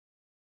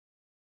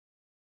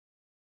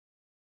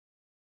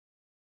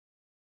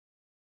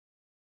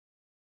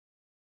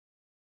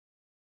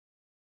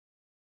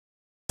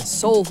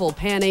soulful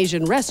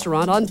Pan-Asian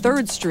restaurant on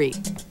 3rd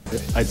Street.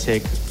 I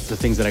take the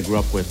things that I grew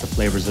up with, the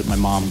flavors that my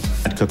mom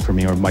had cooked for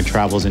me, or my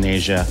travels in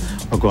Asia,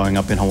 or growing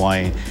up in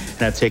Hawaii,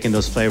 and I've taken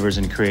those flavors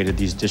and created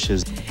these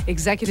dishes.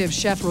 Executive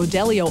Chef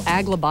Rodelio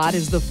Aglibot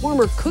is the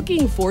former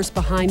cooking force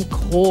behind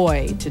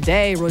Koi.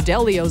 Today,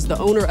 Rodelio's the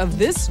owner of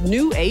this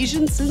new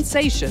Asian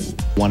sensation.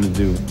 I wanted to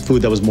do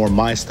food that was more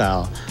my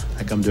style,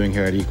 like I'm doing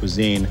here at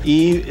Cuisine.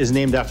 Is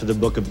named after the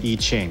book of I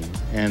Ching,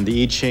 and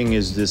the I Ching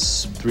is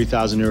this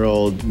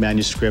 3,000-year-old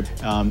manuscript.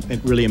 It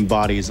really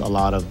embodies a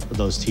lot of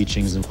those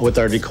teachings. And with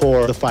our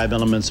decor, the 5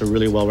 elements are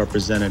really well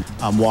represented.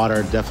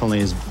 Water definitely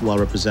is well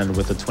represented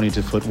with a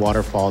 22-foot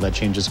waterfall that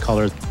changes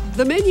color.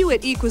 The menu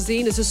at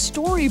Cuisine is a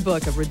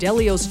storybook of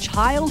Rodelio's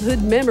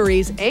childhood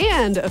memories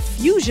and a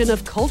fusion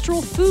of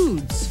cultural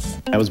foods.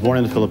 I was born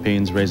in the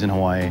Philippines, raised in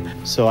Hawaii,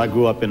 so I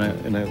grew up in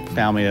a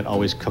family that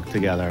always cooked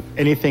together.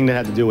 Anything that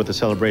had to do with the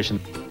celebration.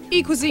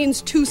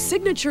 Cuisine's 2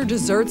 signature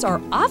desserts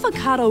are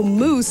avocado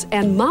mousse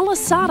and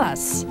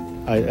malasadas.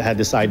 I had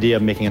this idea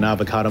of making an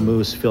avocado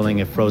mousse, filling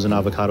a frozen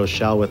avocado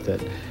shell with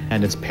it,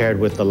 and it's paired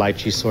with the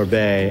lychee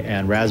sorbet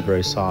and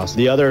raspberry sauce.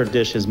 The other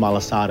dish is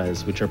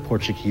malasadas, which are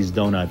Portuguese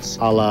donuts,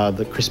 a la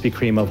the Krispy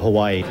Kreme of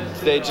Hawaii.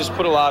 They just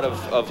put a lot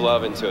of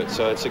love into it,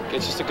 so it's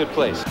just a good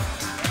place.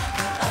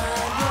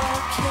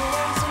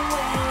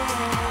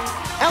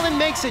 Ellen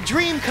makes a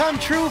dream come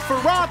true for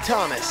Rob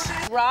Thomas.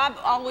 Rob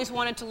always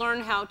wanted to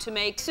learn how to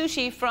make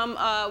sushi from,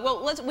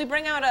 we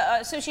bring out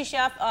a sushi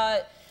chef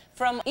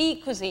from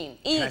Cuisine.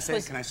 Can I say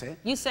it?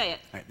 You say it.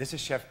 All right, this is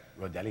Chef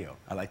Rodelio.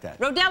 I like that.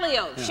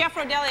 Rodelio, yeah. Chef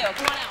Rodelio,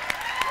 come on out.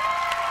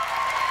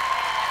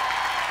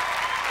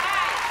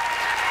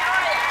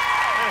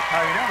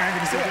 How are you doing, man?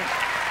 Good to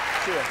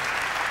see you.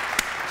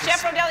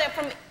 Chef Rodelio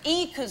from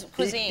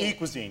Cuisine.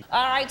 Cuisine.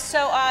 All right,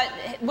 so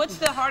what's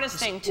the hardest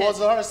thing to... Well,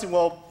 the hardest thing,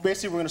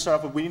 basically we're going to start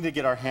off with, we need to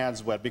get our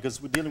hands wet because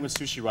we're dealing with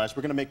sushi rice.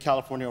 We're going to make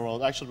California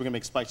rolls. Actually, we're going to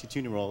make spicy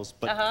tuna rolls,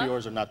 but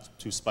yours are not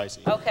too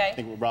spicy. Okay. I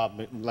think Rob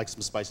likes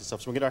some spicy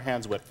stuff, so we'll get our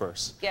hands wet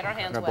first. Get our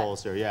hands wet. wet. Our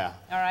bowls here, yeah.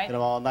 All right. Get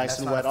them all nice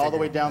and wet, all the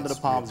way down to the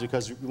palms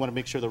because we want to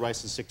make sure the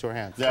rice is stick to our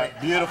hands. Yeah,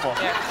 beautiful.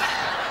 Yeah.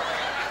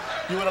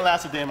 You would have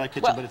lasted a day in my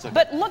kitchen, but it's okay.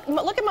 But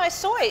look at my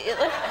soy.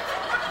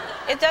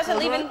 It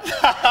doesn't even.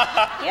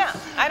 Yeah,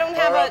 I don't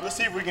have a. Let's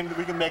see if we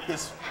can make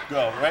this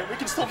go. Right? We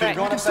can still make.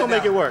 We can still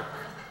make it work.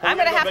 I'm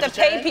gonna have to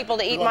pay people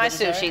to eat my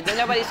sushi.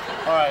 Nobody's.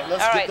 All right,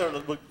 let's get there.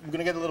 We're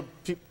gonna get a little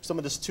some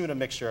of this tuna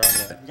mixture on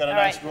there. You got a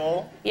nice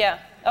roll? Yeah.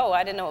 Oh,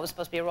 I didn't know it was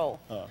supposed to be a roll.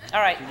 Oh. All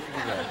right.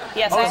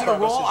 Yes. Oh, is it a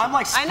roll? I'm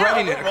like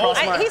spreading it across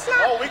my. He's not.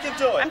 Oh, we can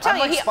do it. I'm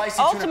telling you,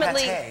 spicy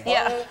ultimately, tuna pate.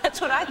 yeah, that's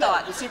what I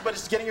thought. You see, but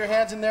it's getting your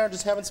hands in there,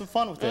 just having some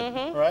fun with it.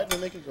 All right, we're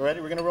making.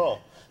 Ready? We're gonna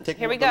roll. Take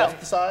here we the go.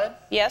 left side.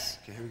 Yes.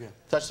 Okay, here we go.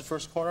 Touch the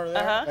first corner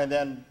there, and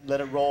then let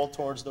it roll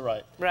towards the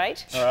right.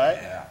 Right. All right.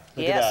 Yeah.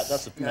 Look at that.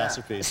 That's a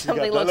masterpiece.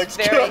 Something looks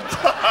very. All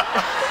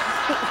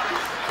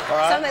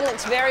right. Something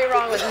looks very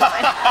wrong with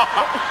mine.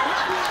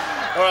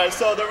 All right,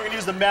 so then we're gonna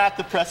use the mat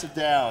to press it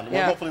down.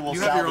 Yeah. Hopefully we'll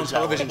You have your own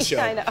television show.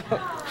 I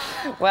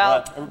know.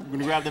 Well. We're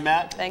gonna grab the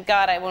mat. Thank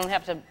God I won't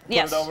have to.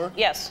 Yes. Put it over.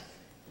 Yes.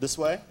 This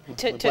way?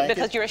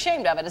 Because you're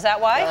ashamed of it, is that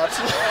why?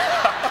 Absolutely.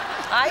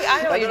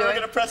 I know what you're doing. We're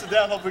going to press it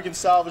down, hope we can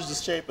salvage the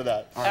shape of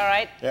that. All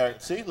right. Yeah,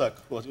 see, look,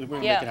 we're going to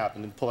make it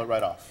happen and pull it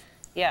right off.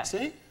 Yeah.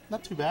 See?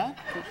 Not too bad.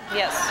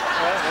 Yes.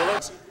 All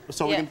right,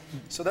 so we can,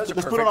 let's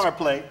put it on our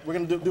plate. We're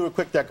going to do a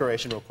quick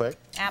decoration real quick.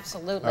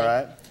 Absolutely. All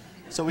right.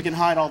 So we can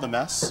hide all the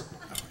mess.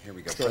 Oh, here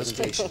we go.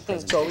 Presentation.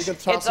 So we can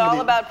toss it's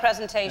all about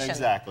presentation.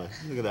 Exactly.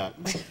 Look at that.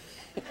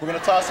 We're going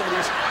to toss some of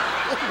these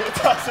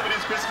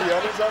crispy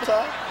onions on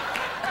top.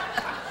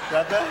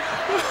 Got that?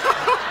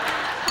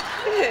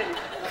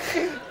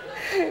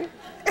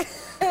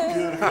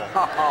 Beautiful.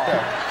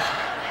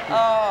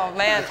 Oh,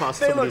 man.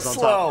 They look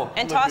slow.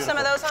 And toss some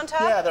of those on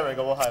top? Yeah, there we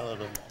go. We'll hide a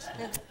little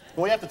bit.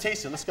 Well, we have to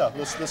taste it. Let's go.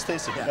 Let's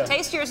taste it. Yeah.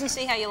 Taste yours and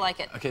see how you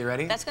like it. Okay,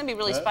 ready? That's going to be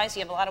really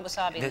spicy. You have a lot of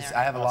wasabi in there.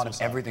 I have a lot of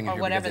everything in here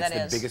whatever because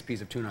that it's the biggest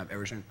piece of tuna I've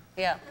ever seen.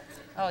 Yeah.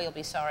 Oh, you'll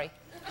be sorry.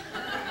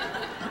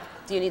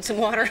 Do you need some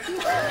water?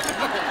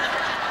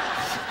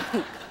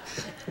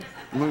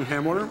 You want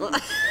ham water?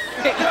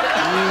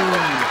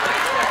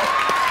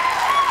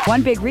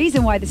 One big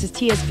reason why this is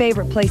Tia's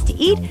favorite place to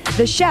eat,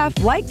 the chef,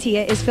 like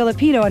Tia, is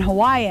Filipino and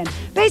Hawaiian.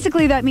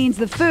 Basically, that means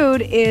the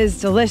food is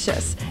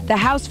delicious. The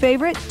house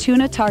favorite,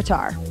 tuna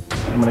tartare.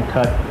 I'm going to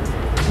cut.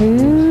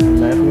 I'm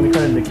going to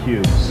cut into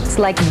cubes. It's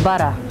like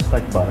butter. It's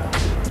like butter.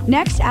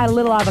 Next, add a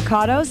little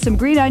avocado, some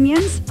green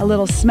onions, a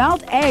little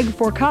smelt egg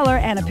for color,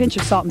 and a pinch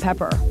of salt and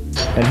pepper.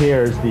 And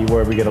here's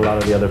where we get a lot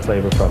of the other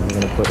flavor from. I'm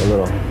going to put a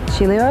little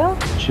chili oil.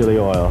 Chili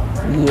oil.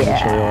 Yeah.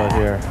 Chili oil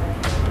here.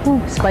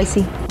 Ooh,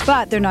 spicy.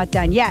 But they're not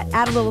done yet.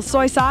 Add a little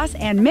soy sauce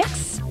and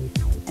mix.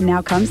 And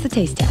now comes the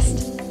taste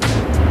test.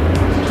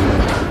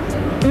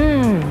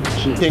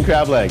 King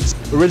crab legs.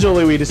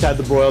 Originally, we just had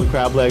the broiled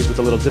crab legs with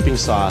a little dipping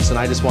sauce, and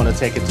I just want to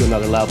take it to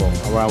another level,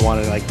 where I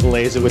want to like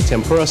glaze it with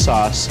tempura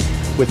sauce,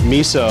 with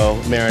miso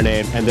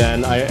marinade, and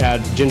then I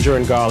add ginger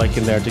and garlic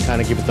in there to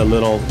kind of give it a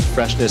little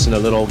freshness and a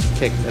little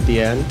kick at the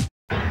end.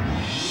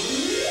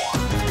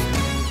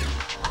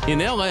 In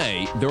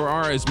LA, there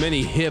are as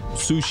many hip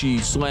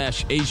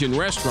sushi/Asian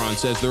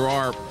restaurants as there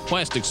are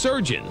plastic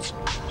surgeons.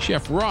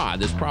 Chef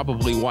Rod is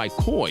probably why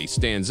Koi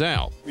stands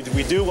out.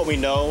 We do what we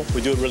know,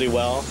 we do it really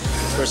well,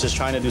 versus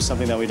trying to do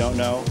something that we don't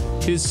know.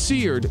 His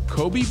seared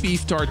Kobe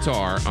beef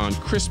tartare on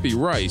crispy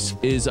rice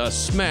is a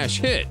smash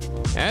hit,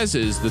 as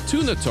is the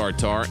tuna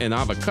tartare and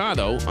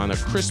avocado on a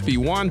crispy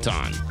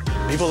wonton.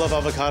 People love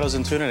avocados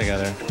and tuna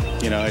together.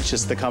 You know, it's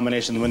just the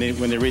combination. When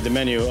they read the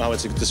menu, how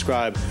it's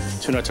described,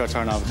 tuna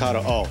tartare and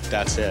avocado, oh,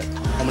 that's it.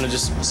 I'm gonna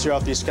just sear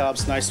off these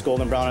scallops, nice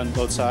golden brown on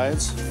both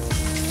sides.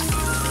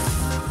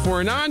 For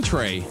an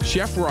entree,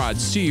 Chef Rod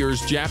sears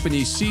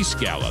Japanese sea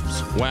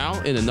scallops, while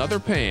in another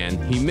pan,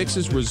 he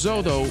mixes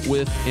risotto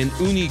with an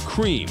uni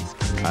cream,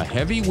 a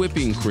heavy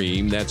whipping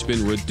cream that's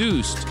been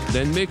reduced,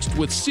 then mixed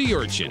with sea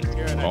urchin,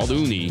 called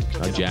uni,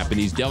 a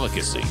Japanese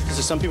delicacy.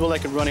 So some people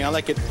like it runny, I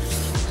like it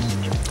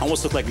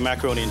almost look like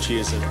macaroni and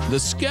cheese. The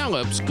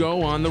scallops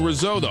go on the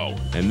risotto,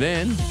 and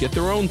then get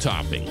their own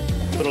topping.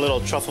 Put a little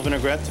truffle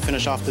vinaigrette to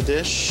finish off the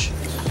dish,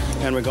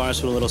 and we're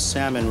garnished with a little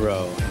salmon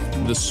roe.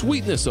 The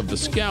sweetness of the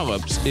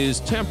scallops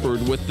is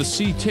tempered with the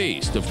sea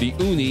taste of the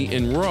uni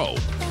and roe.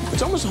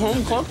 It's almost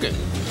home cooking.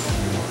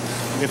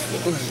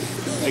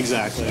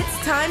 Exactly.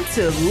 It's time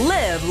to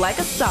live like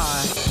a star.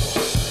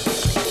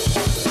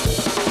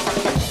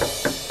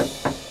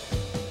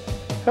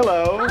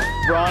 Hello,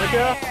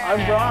 Veronica.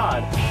 I'm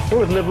Rod. We're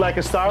with Live Like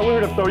a Star.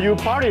 We're gonna throw you a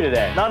party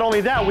today. Not only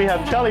that, we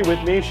have Kelly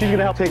with me. She's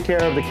gonna help take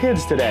care of the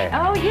kids today.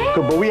 Oh, yeah.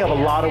 But we have a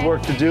lot of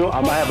work to do.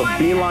 I have a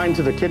beeline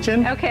to the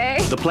kitchen.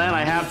 Okay. The plan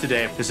I have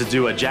today is to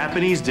do a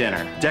Japanese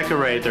dinner,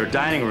 decorate their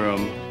dining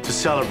room to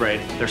celebrate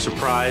their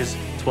surprise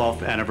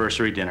 12th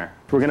anniversary dinner.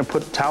 We're gonna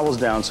put towels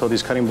down so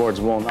these cutting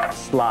boards won't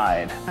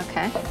slide.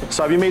 Okay.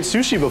 So have you made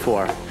sushi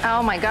before?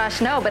 Oh my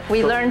gosh, no, but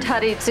we learned how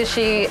to eat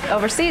sushi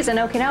overseas in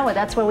Okinawa.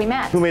 That's where we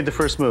met. Who made the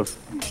first move?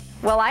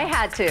 Well, I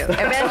had to,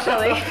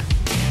 eventually.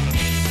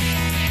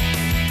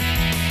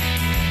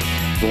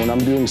 When I'm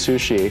doing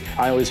sushi,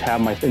 I always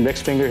have my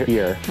index finger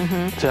here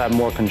to have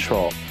more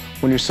control.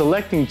 When you're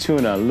selecting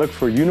tuna, look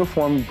for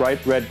uniform bright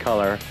red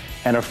color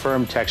and a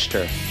firm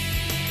texture.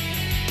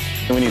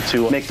 And we need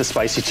to make the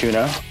spicy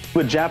tuna.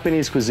 With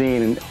Japanese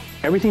cuisine,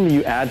 everything that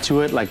you add to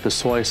it, like the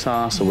soy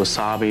sauce, the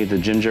wasabi, the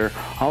ginger,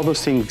 all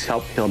those things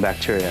help kill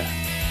bacteria.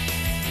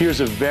 Here's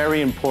a very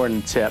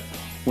important tip.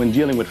 When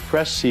dealing with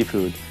fresh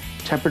seafood,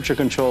 temperature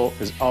control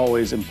is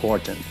always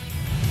important.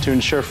 To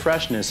ensure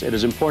freshness, it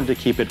is important to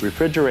keep it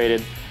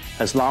refrigerated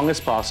as long as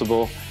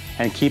possible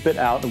and keep it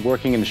out and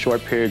working in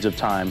short periods of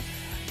time.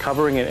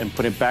 Covering it and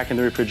putting it back in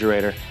the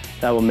refrigerator,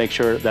 that will make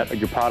sure that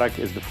your product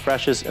is the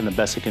freshest and the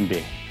best it can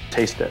be.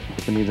 Taste it.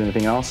 If you need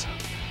anything else.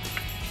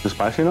 Is it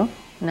spicy enough?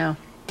 No.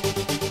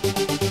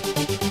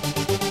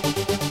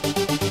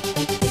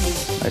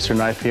 Nicer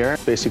knife here.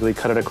 Basically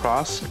cut it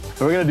across.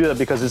 And we're gonna do that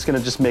because it's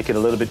gonna just make it a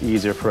little bit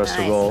easier for us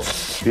to roll.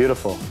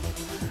 Beautiful.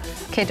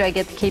 Okay, do I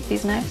get to keep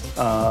these knives?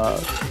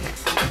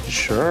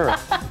 Sure.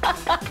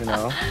 You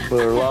know,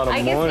 for a lot of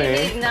money. I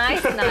guess you need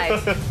nice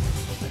knives.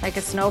 Like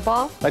a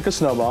snowball? Like a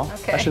snowball.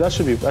 Okay.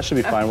 Actually, that should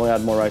be fine. We'll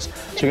add more rice. So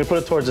you're gonna put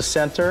it towards the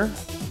center.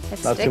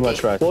 It's Not sticky. too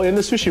much rice. Well, in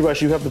the sushi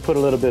rice, you have to put a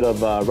little bit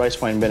of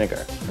rice wine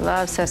vinegar.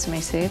 Love sesame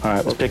seed. All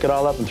right, let's pick it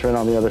all up and turn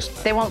on the other side.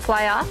 They won't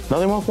fly off? No,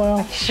 they won't fly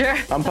off. Sure.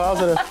 I'm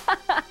positive.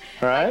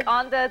 All right?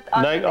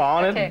 Like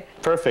on it? Okay.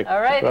 Perfect.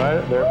 All right.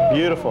 They're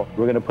beautiful.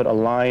 We're gonna put a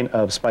line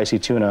of spicy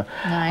tuna,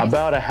 Nice.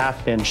 about a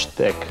 ½ inch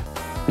thick.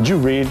 Did you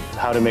read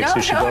how to make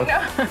sushi book? No.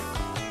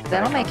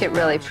 That'll make it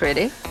really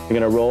pretty. You're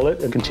gonna roll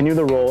it and continue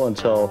the roll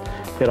until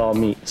it all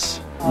meets.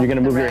 You're gonna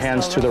move your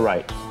hands to the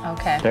right.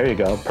 Okay. There you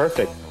go.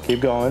 Perfect.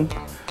 Keep going.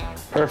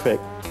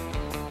 Perfect.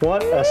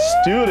 What a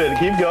student.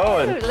 Keep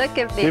going. Ooh, look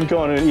at me. Keep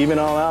going and even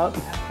all out.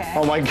 Okay.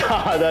 Oh my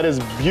God, that is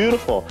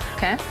beautiful.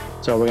 Okay.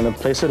 So we're gonna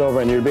place it over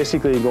and you're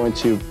basically going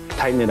to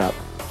tighten it up.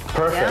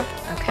 Perfect.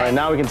 Yeah? Okay. All right,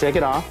 now we can take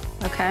it off.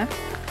 Okay.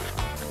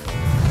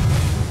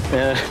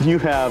 And you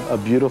have a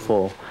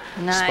beautiful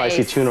spicy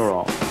Nice. tuna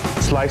roll.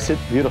 Slice it,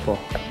 beautiful.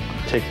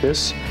 Take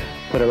this,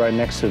 put it right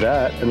next to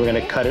that, and we're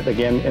gonna cut it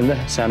again in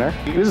the center.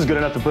 This is good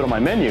enough to put on my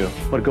menu.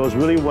 What goes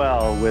really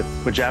well with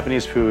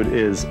Japanese food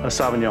is a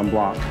Sauvignon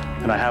Blanc,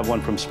 and I have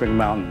one from Spring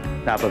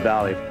Mountain, Napa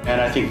Valley.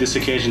 And I think this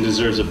occasion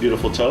deserves a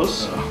beautiful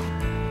toast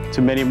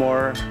to many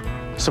more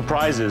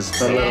surprises.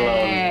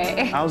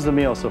 Yay. How's the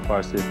meal so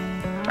far, Steve?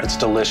 It's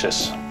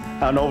delicious.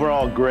 An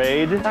overall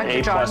grade? A++++.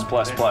 A++++.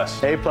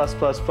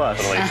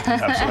 Totally.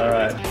 Absolutely. All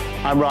right.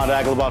 I'm Rod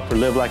Aglibot for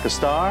Live Like a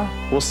Star.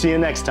 We'll see you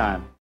next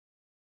time.